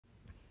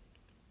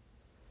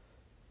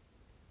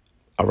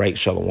All right,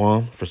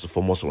 Shalom. First and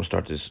foremost, I want to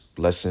start this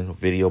lesson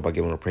video by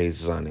giving a praise,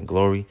 design, and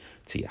glory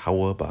to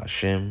Yahweh,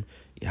 Ba'ashem,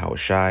 Yahweh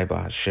Shai,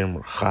 Ba'ashem,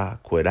 Racha,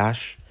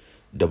 Kwedash,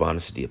 double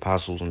honors to the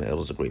apostles and the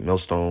elders of Great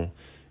Millstone,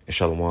 and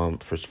Shalom,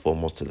 first and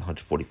foremost, to the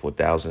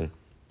 144,000,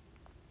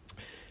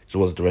 as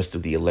well as the rest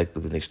of the elect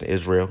of the nation of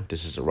Israel.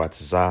 This is a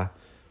Ratazah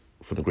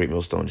from the Great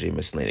Millstone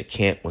JMS Atlantic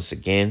Camp once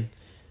again.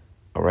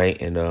 All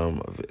right, and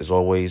as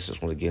always, I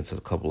just want to get into a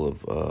couple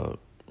of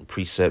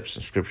precepts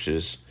and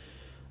scriptures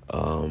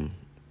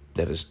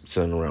that is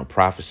centered around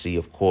prophecy,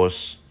 of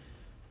course.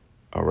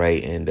 All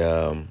right,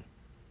 and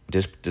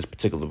this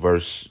particular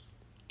verse,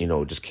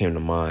 just came to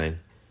mind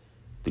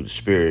through the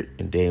Spirit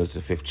in Daniel, the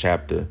 5th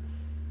chapter.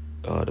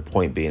 The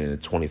point being in the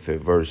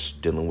 25th verse,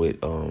 dealing with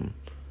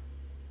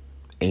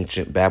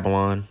ancient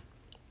Babylon.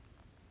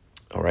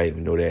 All right,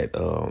 we know that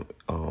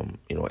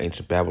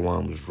ancient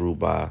Babylon was ruled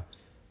by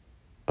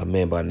a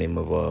man by the name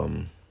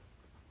of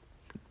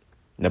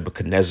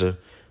Nebuchadnezzar,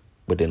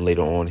 but then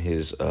later on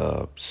his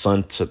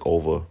son took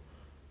over,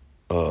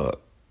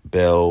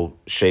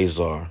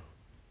 Belshazzar,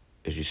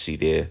 as you see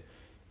there,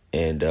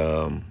 and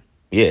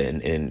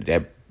and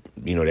that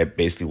that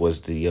basically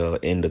was the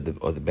end of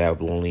the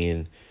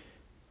Babylonian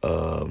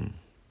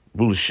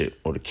rulership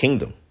or the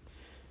kingdom.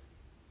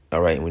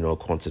 All right, and we know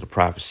according to the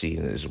prophecy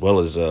and as well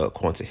as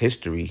according to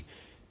history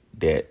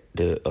that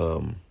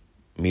the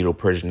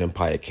Medo-Persian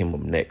Empire came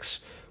up next.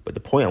 But the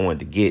point I wanted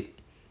to get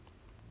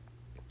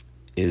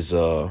is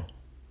what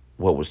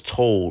was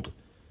told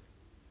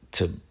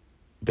to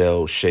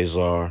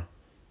Belshazzar,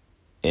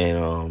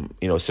 and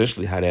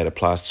essentially how that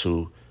applies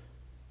to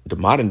the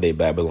modern day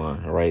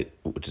Babylon, all right,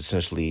 which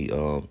essentially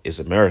is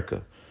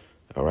America.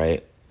 All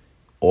right,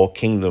 all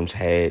kingdoms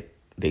had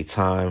their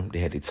time. They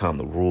had their time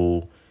to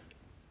rule.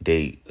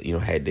 They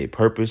had their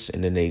purpose,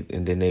 and then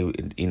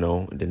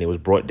they was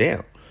brought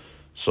down.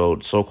 So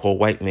the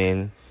so-called white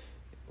man,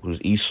 who's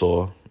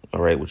Esau,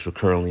 all right, which we're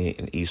currently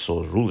in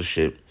Esau's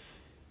rulership.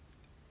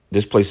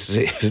 This place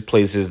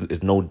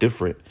is no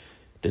different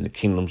than the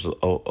kingdoms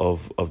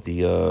of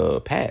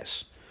the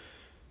past.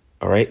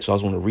 All right, so I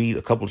was going to read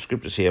a couple of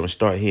scriptures here. I'm going to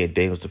start here,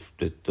 Daniel, the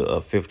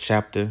 5th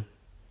chapter,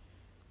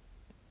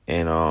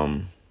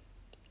 and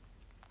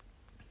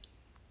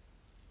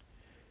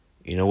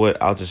you know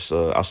what?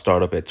 I'll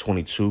start up at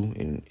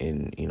 22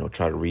 and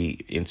try to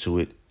read into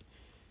it.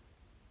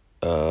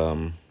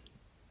 I'll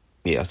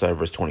start at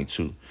verse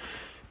 22.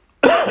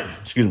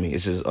 Excuse me.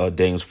 It says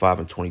Daniel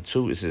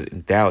 5:22. It says,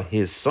 "And thou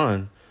his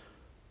son,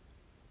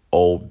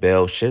 O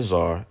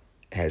Belshazzar,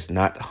 has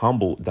not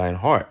humbled thine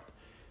heart,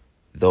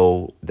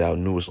 though thou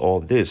knewest all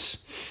this,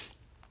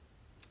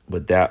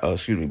 but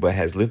but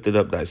has lifted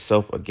up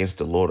thyself against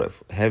the Lord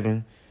of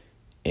heaven,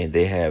 and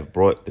they have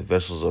brought the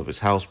vessels of his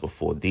house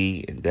before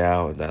thee, and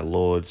thou and thy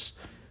lords,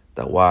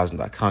 thy wives and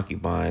thy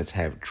concubines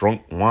have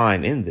drunk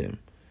wine in them,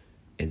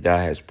 and thou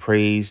hast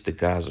praised the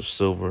gods of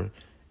silver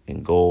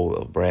and gold,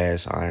 of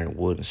brass, iron,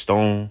 wood, and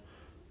stone,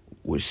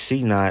 which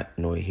see not,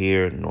 nor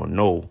hear, nor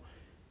know,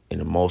 in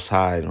the Most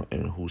High,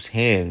 in whose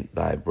hand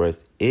thy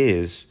breath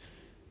is,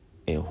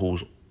 and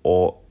whose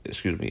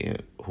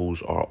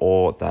are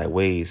all thy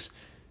ways,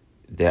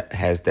 that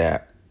has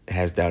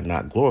thou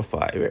not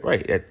glorified."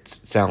 Right, that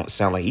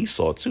sound like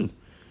Esau too.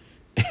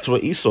 That's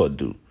what Esau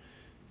do.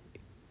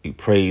 He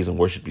praise and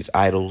worship these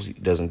idols. He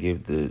doesn't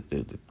give the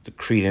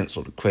credence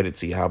or the credit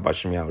to Yahweh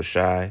Shem Yahweh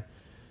Shai.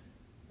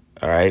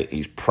 All right,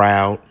 he's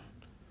proud.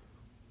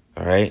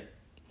 All right,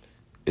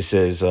 it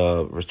says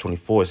verse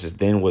 24. It says,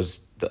 then was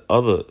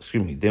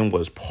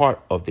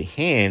part of the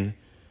hand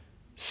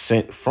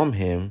sent from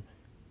him,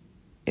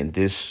 and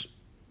this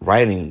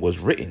writing was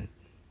written.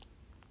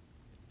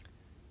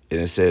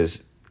 And it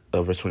says,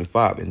 verse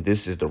 25, and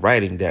this is the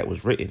writing that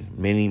was written,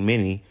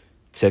 many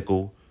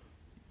tekel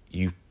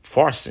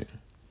upharsin.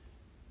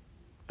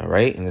 All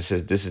right, and it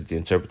says this is the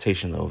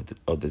interpretation of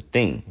the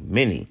thing.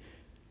 Many,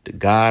 the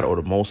God or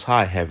the Most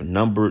High have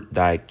numbered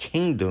thy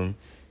kingdom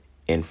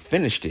and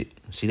finished it.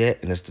 See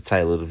that? And that's the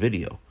title of the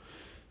video.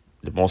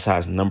 The Most High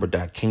has numbered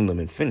thy kingdom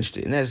and finished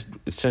it. And that's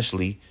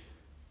essentially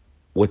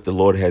what the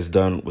Lord has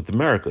done with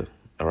America.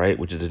 All right,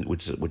 which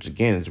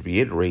again, to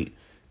reiterate,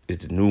 is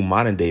the new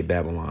modern day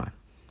Babylon.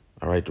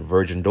 All right, the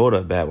virgin daughter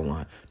of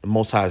Babylon. The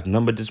Most High has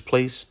numbered this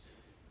place,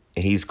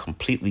 and he's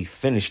completely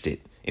finished it.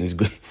 And he's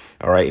good.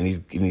 All right, and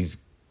he's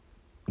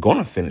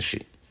gonna finish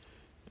it.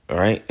 All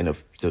right, and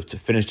to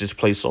finish this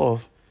place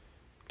off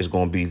is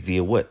going to be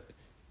via what?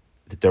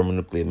 The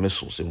thermonuclear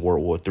missiles in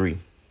World War III.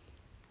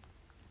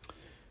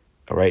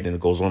 All right, and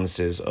it goes on and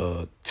says,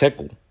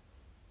 tekel,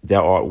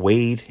 thou art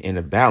weighed in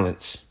a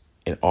balance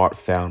and art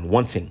found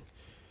wanting.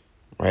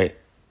 Right,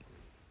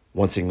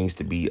 wanting means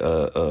to be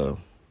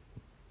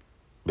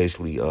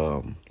basically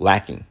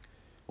lacking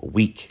or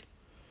weak.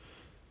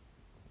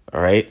 All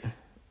right,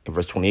 and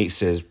verse 28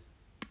 says,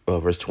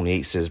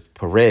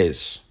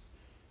 Perez,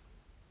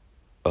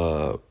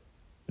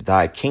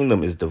 thy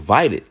kingdom is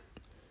divided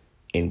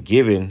and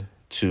given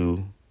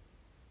to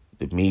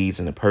the Medes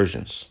and the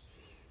Persians.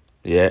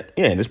 Yeah,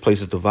 and this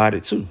place is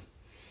divided too.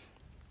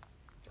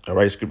 All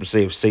right, scripture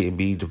say if Satan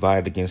be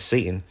divided against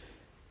Satan,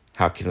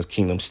 how can his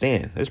kingdom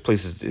stand? This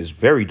place is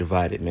very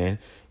divided, man.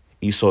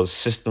 Esau's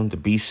system, the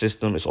beast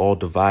system, is all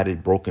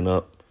divided, broken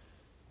up.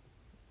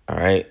 All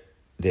right.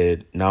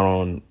 They're not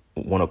on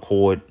one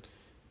accord.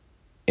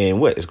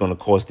 And what? It's going to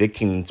cause their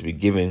kingdom to be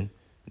given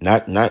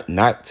not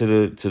to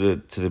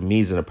the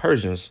Medes and the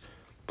Persians,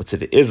 but to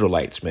the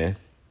Israelites, man.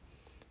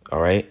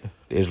 All right.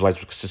 The Israelites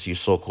consist of your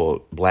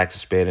so-called blacks,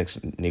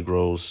 Hispanics,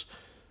 Negroes,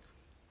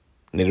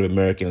 Native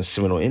American, and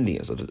Seminole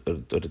Indians, of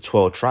the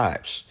 12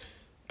 tribes.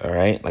 All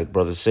right. Like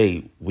brothers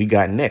say, we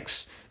got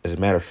next. As a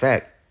matter of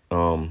fact,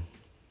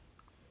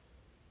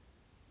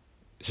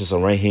 it's just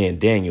right here in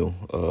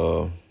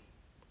Daniel.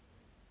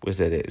 Where's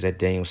that at? Is that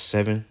Daniel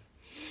 7?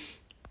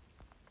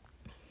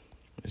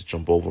 Let's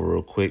jump over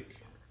real quick.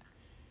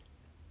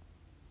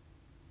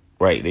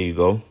 Right, there you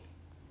go.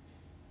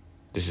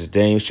 This is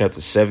Daniel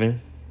chapter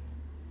 7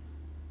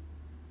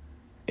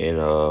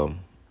 and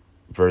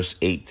verse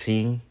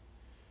 18.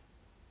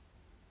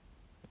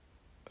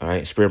 All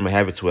right, Spirit might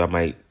have it to where I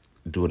might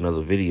do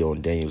another video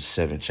on Daniel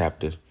 7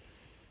 chapter.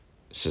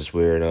 It's just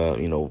where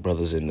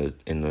brothers in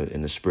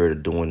the spirit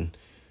of doing,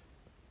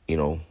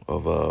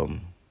 of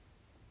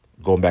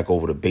going back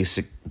over the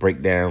basic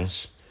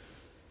breakdowns.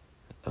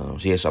 So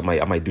yes, I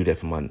might do that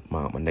for my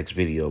next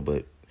video.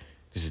 But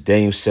this is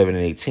Daniel 7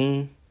 and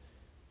 18.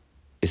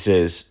 It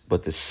says,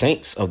 "But the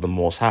saints of the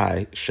Most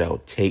High shall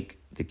take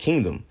the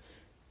kingdom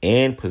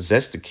and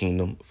possess the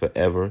kingdom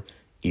forever,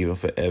 even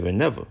forever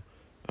and ever."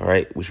 All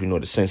right, which we know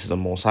the saints of the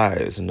Most High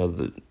is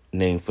another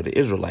name for the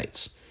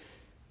Israelites.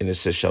 And it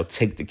says, "shall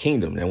take the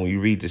kingdom." Now, when you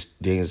read this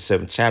Daniel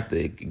 7 chapter,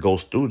 it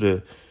goes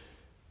through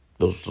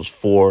those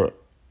four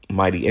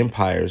mighty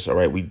empires. All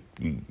right, we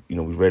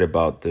read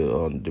about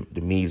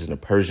the Medes and the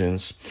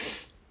Persians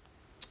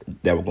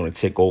that were going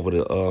to take over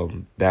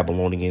the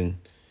Babylonian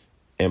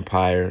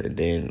Empire, and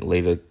then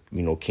later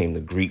came the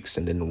Greeks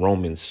and then the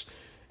Romans,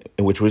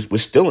 and which we're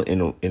still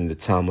in the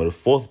time of the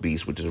fourth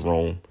beast, which is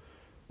Rome,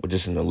 but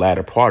just in the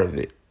latter part of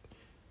it.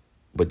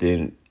 But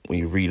then when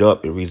you read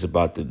up, it reads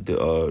about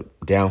the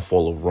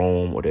downfall of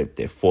Rome, or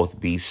that fourth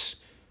beast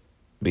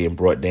being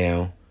brought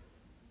down.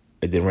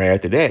 And then right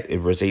after that, in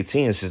verse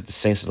 18, it says, "The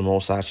saints of the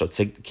Most High shall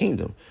take the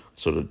kingdom."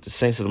 So the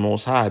saints of the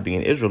Most High,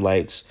 being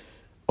Israelites,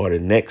 are the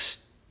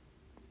next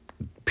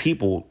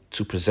people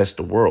to possess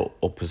the world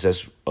or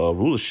possess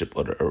rulership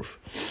of the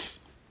earth.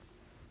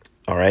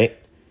 All right.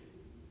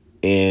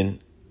 And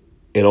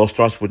it all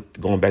starts with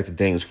going back to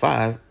Daniel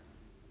 5,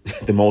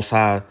 the Most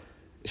High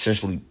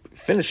essentially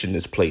finishing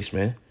this place,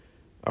 man.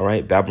 All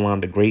right.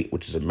 Babylon the Great,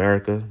 which is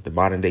America, the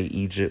modern day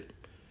Egypt.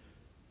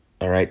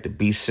 All right, the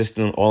beast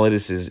system, all of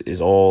this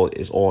is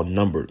all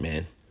numbered,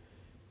 man.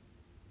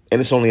 And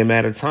it's only a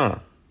matter of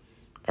time.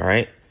 All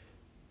right.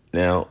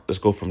 Now, let's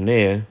go from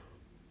there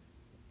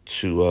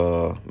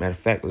to, matter of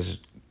fact, let's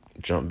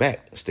jump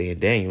back. Stay in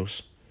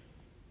Daniel's.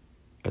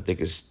 I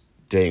think it's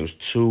Daniel's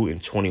 2 and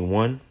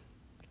 21,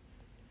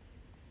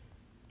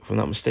 if I'm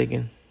not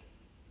mistaken.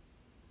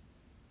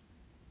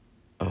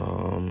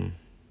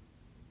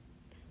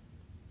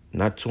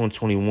 Not 2 and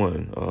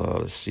 21.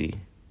 Let's see.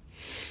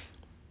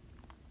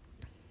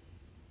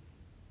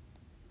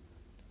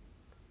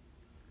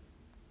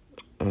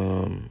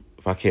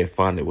 If I can't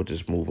find it, we'll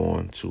just move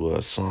on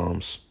to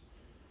Psalms.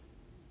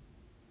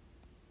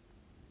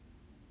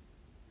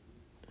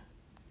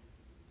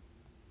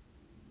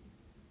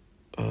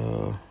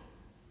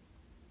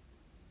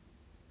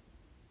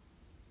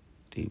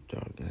 Deep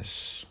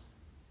darkness.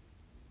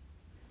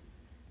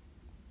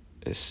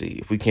 Let's see.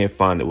 If we can't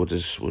find it, we'll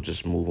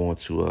just move on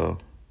to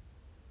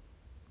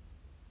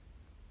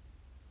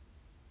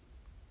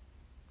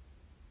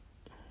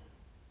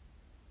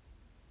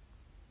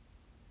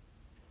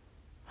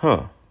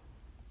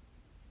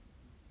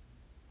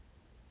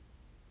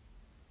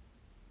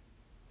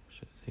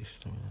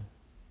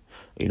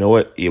You know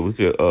what? Yeah, we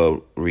could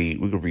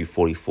read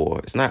 44.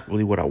 It's not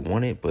really what I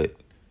wanted, but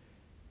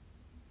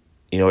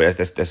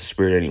that's the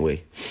spirit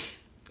anyway.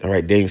 All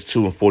right, Daniel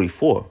 2 and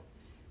 44.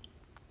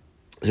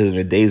 It says, "In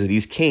the days of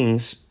these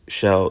kings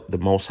shall the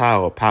Most High,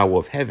 or power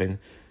of heaven,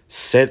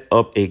 set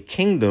up a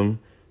kingdom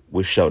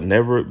which shall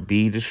never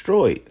be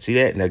destroyed." See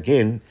that? And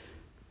again,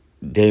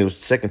 Daniel's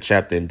 2nd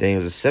chapter and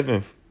Daniel's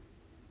 7th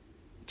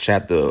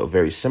chapter are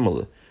very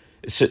similar.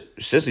 It's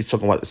essentially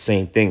talking about the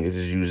same thing. It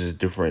just uses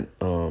different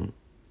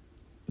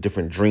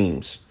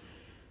dreams.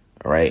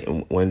 All right,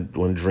 and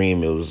one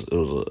dream it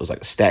was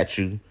like a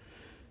statue,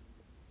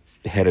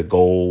 the head of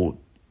gold,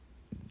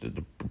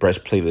 the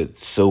breastplate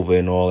of silver,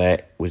 and all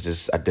that, which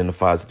just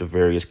identifies the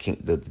various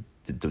the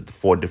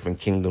 4 different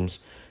kingdoms.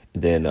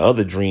 And then the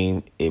other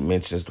dream, it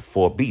mentions the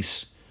 4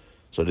 beasts.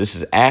 So this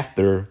is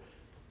after,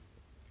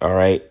 all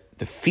right,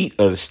 the feet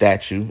of the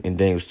statue in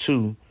Daniel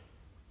 2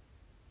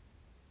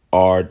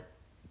 are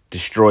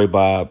destroyed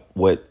by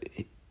what,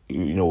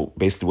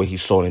 basically what he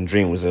saw in the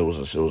dream was it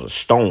was a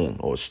stone,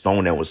 or a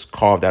stone that was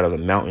carved out of the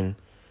mountain,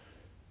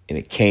 and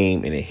it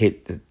came and it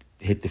hit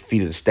the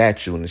feet of the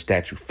statue, and the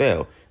statue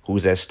fell.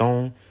 Who's that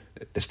stone?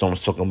 The stone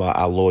is talking about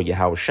our Lord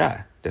Yahweh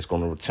Shai, that's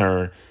going to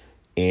return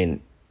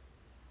and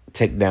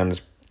take down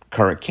this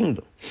current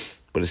kingdom.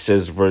 But it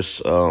says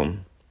verse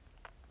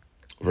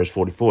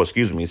 44,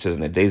 excuse me, it says,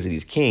 in the days of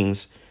these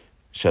kings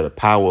shall the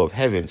power of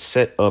heaven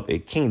set up a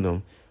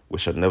kingdom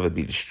which shall never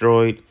be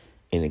destroyed,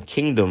 and the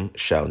kingdom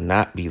shall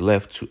not be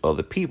left to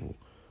other people,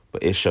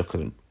 but it shall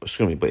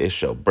but it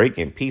shall break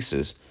in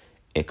pieces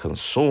and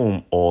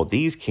consume all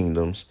these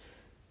kingdoms,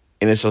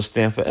 and it shall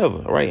stand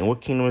forever. All right. And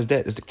what kingdom is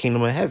that? It's the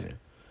kingdom of heaven.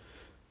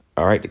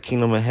 All right. The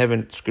kingdom of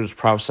heaven, scriptures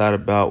prophesied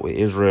about where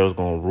Israel is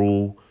going to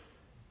rule.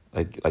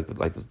 Like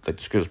the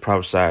scriptures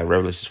prophesied in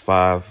Revelation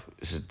 5.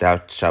 It says,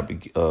 thou shalt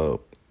be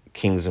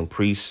kings and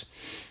priests,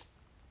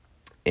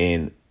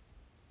 and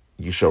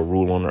you shall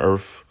rule on the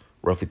earth,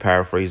 roughly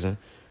paraphrasing.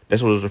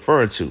 That's what it's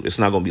referring to. It's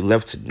not going to be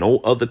left to no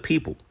other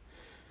people.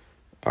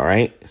 All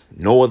right.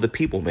 No other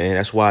people, man.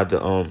 That's why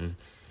the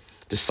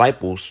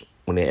disciples,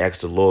 when they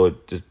asked the Lord,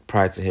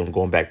 prior to him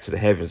going back to the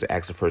heavens,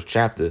 asked the first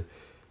chapter,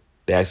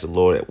 they asked the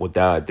Lord, would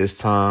thou at this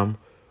time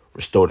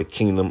restore the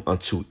kingdom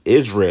unto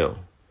Israel?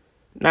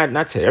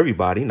 Not to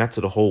everybody, not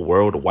to the whole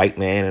world, the white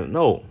man.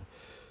 No,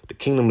 the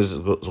kingdom is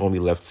going to be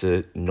left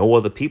to no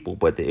other people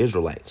but the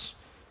Israelites.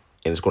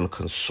 And it's going to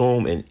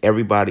consume, and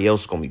everybody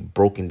else is going to be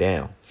broken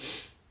down.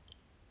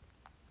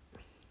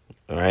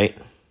 All right.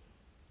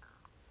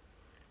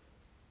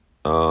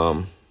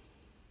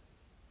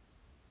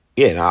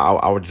 Yeah, and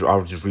I would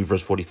just read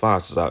verse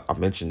 45, since I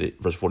mentioned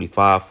it. Verse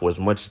 45, for as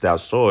much as thou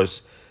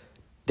sawest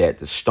that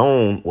the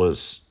stone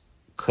was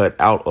cut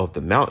out of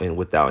the mountain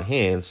without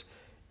hands,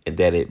 and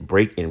that it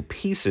break in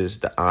pieces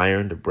the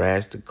iron, the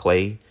brass, the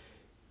clay,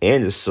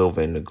 and the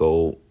silver and the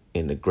gold,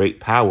 and the great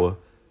power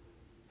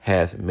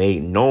hath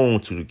made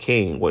known to the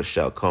king what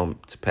shall come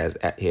to pass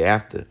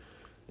hereafter.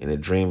 And the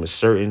dream is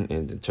certain,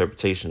 and the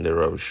interpretation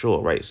thereof is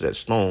sure, right? So that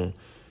stone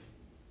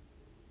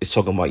is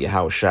talking about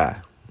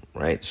Yahushua,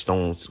 right? The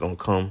stone's going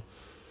to come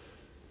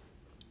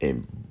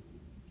and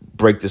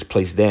break this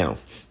place down.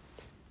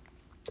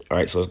 All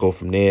right, so let's go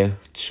from there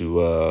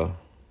to, I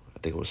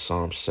think it was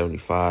Psalm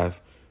 75.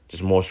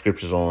 Just more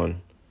scriptures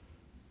on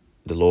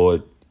the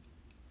Lord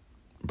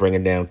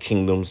bringing down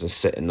kingdoms and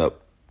setting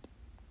up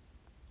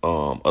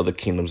other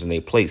kingdoms in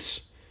their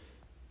place.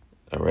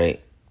 All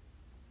right.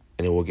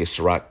 And then we'll get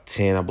Sirach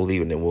 10, I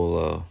believe, and then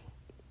we'll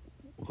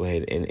go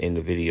ahead and end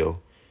the video.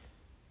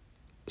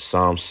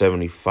 Psalm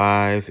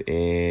 75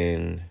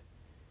 and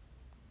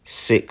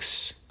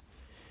 6.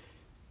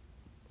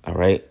 All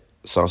right.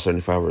 Psalm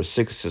 75 verse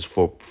 6 says,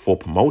 for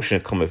promotion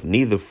cometh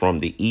neither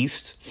from the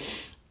east,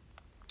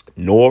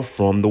 nor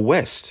from the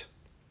west,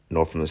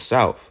 nor from the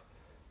south,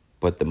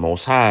 but the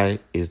Most High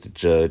is the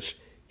judge.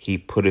 He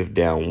putteth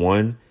down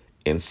one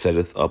and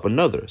setteth up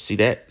another. See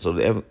that? So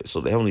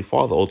the Heavenly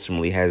Father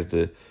ultimately has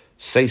the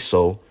say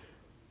so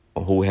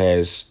on who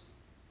has,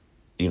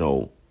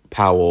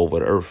 power over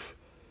the earth.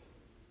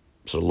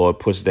 So the Lord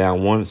puts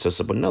down one and sets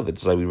up another,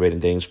 just like we read in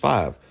Daniel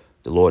 5.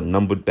 The Lord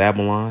numbered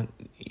Babylon.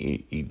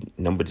 He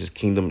numbered his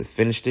kingdom and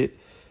finished it.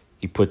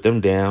 He put them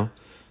down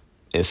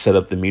and set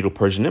up the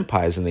Medo-Persian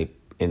empires in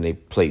their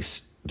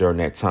place during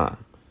that time.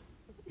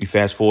 You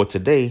fast forward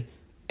today,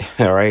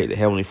 all right, the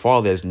Heavenly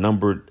Father has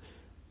numbered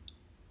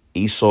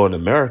Esau in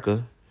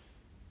America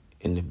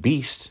and the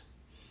beast.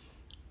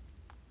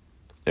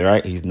 All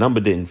right, he's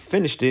numbered it and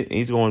finished it. And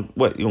he's going,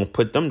 He's going to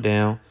put them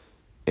down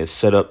and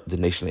set up the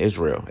nation of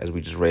Israel, as we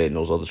just read in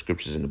those other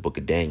scriptures in the book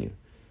of Daniel.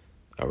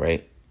 All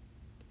right.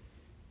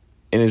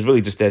 And it's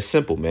really just that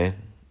simple, man.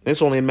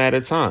 It's only a matter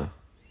of time.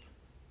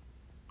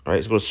 All right,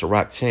 let's go to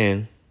Sirach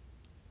 10.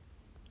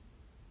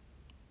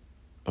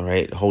 All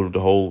right, the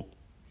whole,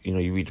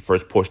 you read the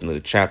first portion of the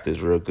chapter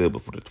is real good,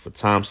 but for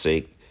time's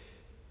sake,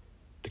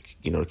 to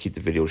keep the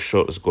video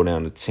short, let's go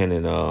down to 10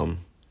 and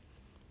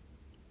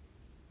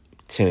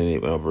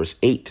verse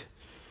 8.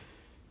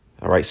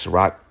 All right,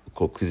 Sirach,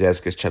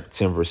 Ecclesiastes chapter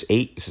 10, verse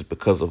 8. This is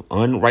because of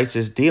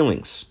unrighteous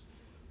dealings.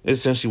 It's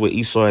essentially what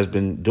Esau has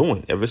been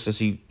doing ever since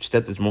he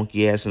stepped his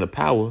monkey ass into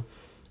power.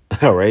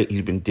 All right,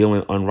 he's been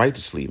dealing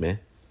unrighteously, man.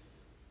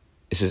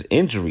 It says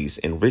injuries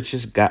and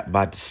riches got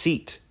by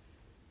deceit.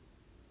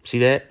 See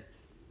that?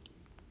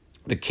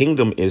 The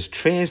kingdom is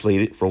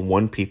translated from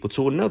one people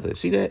to another.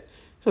 See that?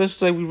 So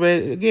it's like we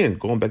read again,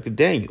 going back to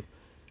Daniel.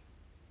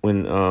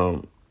 When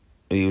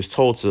he was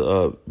told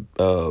to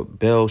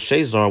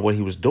Belshazzar what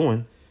he was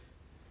doing,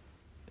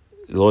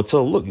 the Lord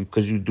told him, look,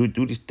 because you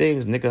do these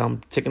things, nigga,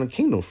 I'm taking the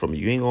kingdom from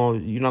you.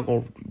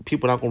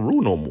 People not gonna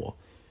rule no more.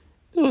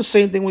 It was the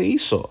same thing with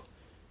Esau.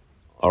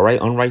 All right,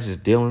 unrighteous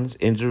dealings,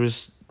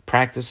 injurious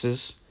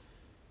practices,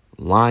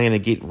 lying to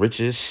get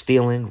riches,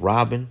 stealing,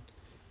 robbing.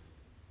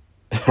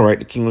 All right,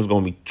 the kingdom's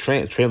gonna be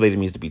translated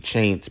means to be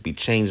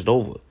changed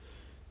over.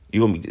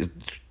 The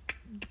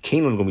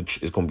kingdom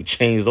is gonna be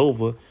changed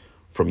over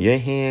from your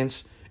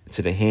hands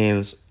to the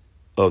hands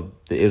of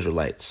the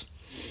Israelites.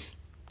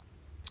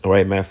 All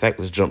right, matter of fact,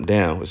 let's jump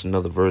down. It's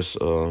another verse.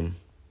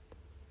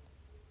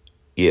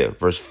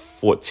 Verse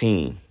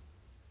 14.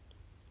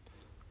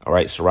 All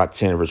right, Sirach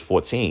 10, verse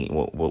 14.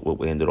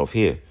 We'll end it off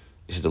here.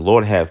 It says, the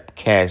Lord have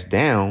cast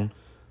down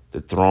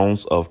the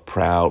thrones of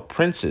proud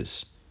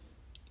princes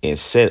and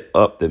set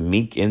up the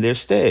meek in their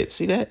stead.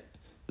 See that?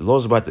 The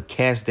Lord's about to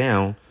cast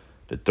down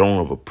the throne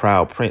of a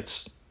proud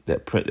prince.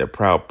 That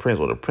proud prince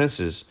or the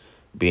princes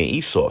being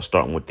Esau,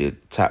 starting with the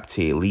top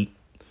tier elite,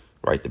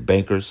 right? The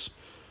bankers.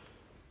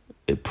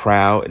 They're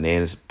proud and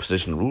they're in a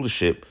position of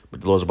rulership,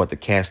 but the Lord's about to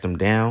cast them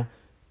down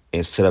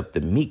and set up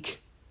the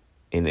meek.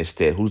 And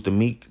instead, who's the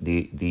meek?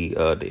 The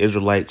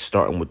Israelites,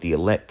 starting with the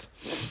elect.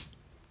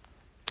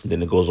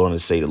 Then it goes on to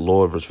say, the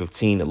Lord, verse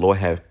 15, the Lord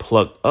have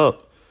plucked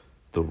up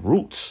the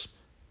roots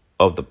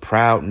of the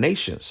proud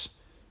nations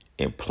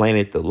and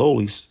planted the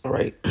lowly, all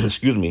right,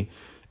 excuse me,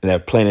 and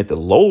have planted the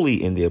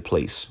lowly in their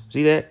place.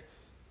 See that?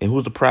 And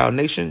who's the proud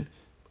nation?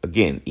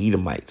 Again,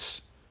 Edomites,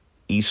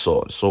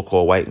 Esau, the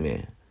so-called white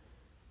man.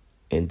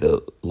 And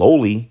the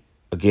lowly,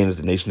 again, is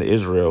the nation of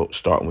Israel,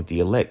 starting with the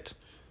elect.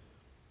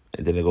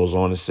 And then it goes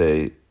on to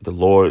say, the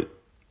Lord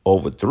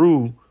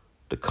overthrew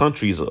the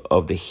countries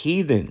of the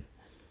heathen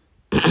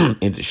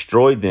and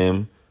destroyed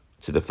them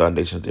to the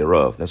foundations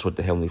thereof. That's what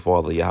the Heavenly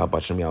Father, Yahweh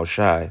Shem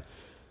Yahushai,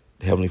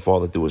 the Heavenly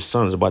Father through his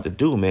son, is about to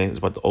do, man. He's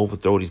about to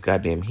overthrow these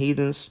goddamn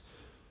heathens,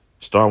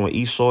 starting with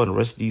Esau and the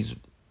rest of these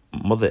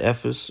mother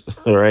effers,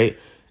 all right?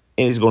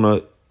 And he's going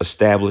to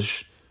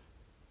establish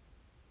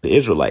the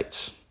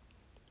Israelites,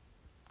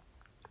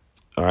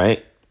 all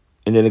right?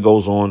 And then it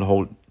goes on, the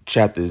whole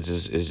chapter is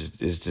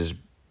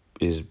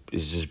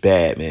just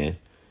bad, man.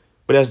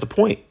 But that's the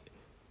point,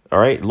 all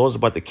right? The Lord's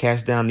about to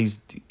cast down these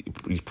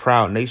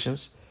proud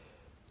nations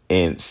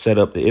and set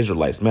up the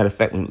Israelites. Matter of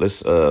fact,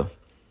 let's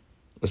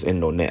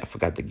end on that. I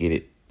forgot to get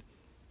it.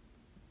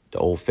 The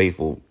old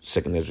faithful,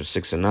 2nd Ezra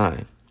 6 and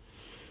 9.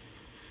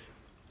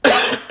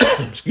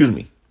 Excuse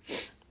me.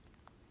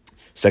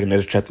 2nd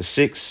Ezra chapter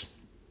 6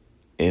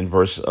 and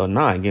verse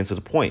 9, getting to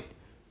the point.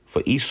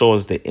 For Esau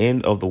is the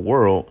end of the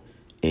world,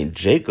 and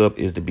Jacob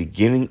is the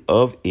beginning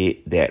of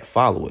it that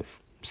followeth.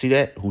 See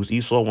that? Who's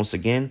Esau? Once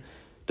again,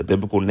 the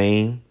biblical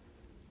name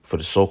for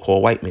the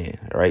so-called white man.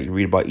 All right, you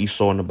read about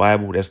Esau in the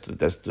Bible. That's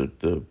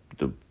the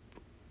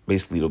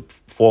basically the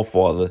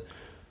forefather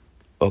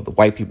of the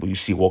white people you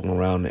see walking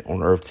around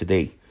on earth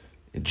today.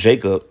 And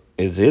Jacob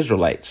is the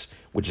Israelites,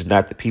 which is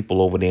not the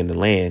people over there in the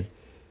land.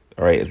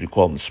 All right, as we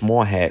call them,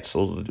 small hats.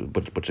 Those are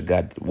but you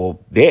got,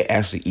 well, they're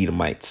actually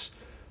Edomites.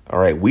 All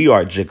right, we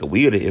are Jacob.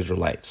 We are the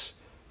Israelites,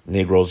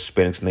 Negroes,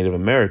 Hispanics, Native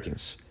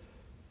Americans.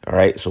 All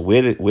right, so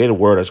we're the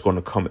world that's going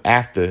to come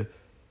after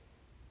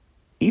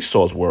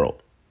Esau's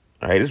world.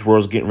 All right, this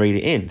world's getting ready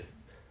to end.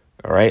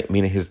 All right,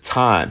 meaning his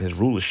time, his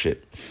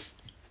rulership.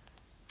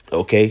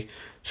 Okay,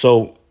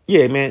 so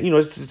yeah, man,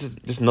 it's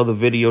just another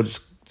video,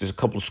 just a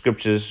couple of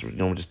scriptures,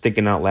 just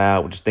thinking out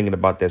loud. We're just thinking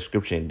about that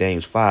scripture in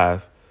Daniel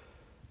 5.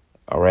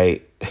 All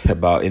right,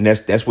 and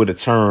that's where the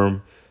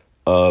term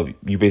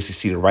you basically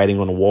see the writing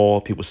on the wall.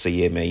 People say,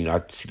 yeah, man,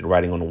 I see the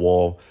writing on the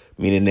wall,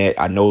 meaning that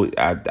I know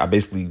I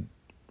basically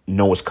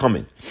know what's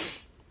coming.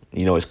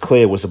 It's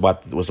clear what's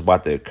about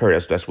to occur.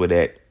 That's where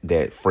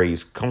that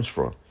phrase comes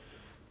from.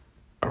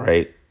 All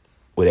right,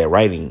 with that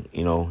writing,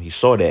 he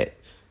saw that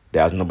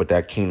was numbered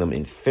that kingdom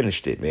and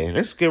finished it, man.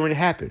 That's getting ready to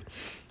happen.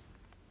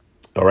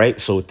 All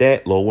right, so with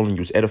that, Lord willing,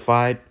 you was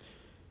edified.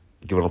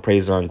 Giving all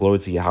praise and glory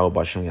to Yahweh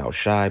B'Shem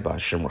Yahushai,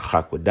 B'Shem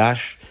Rachak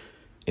Wadash.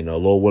 And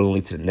Lord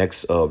willingly, to the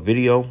next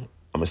video, I'm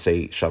going to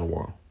say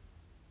Shalom.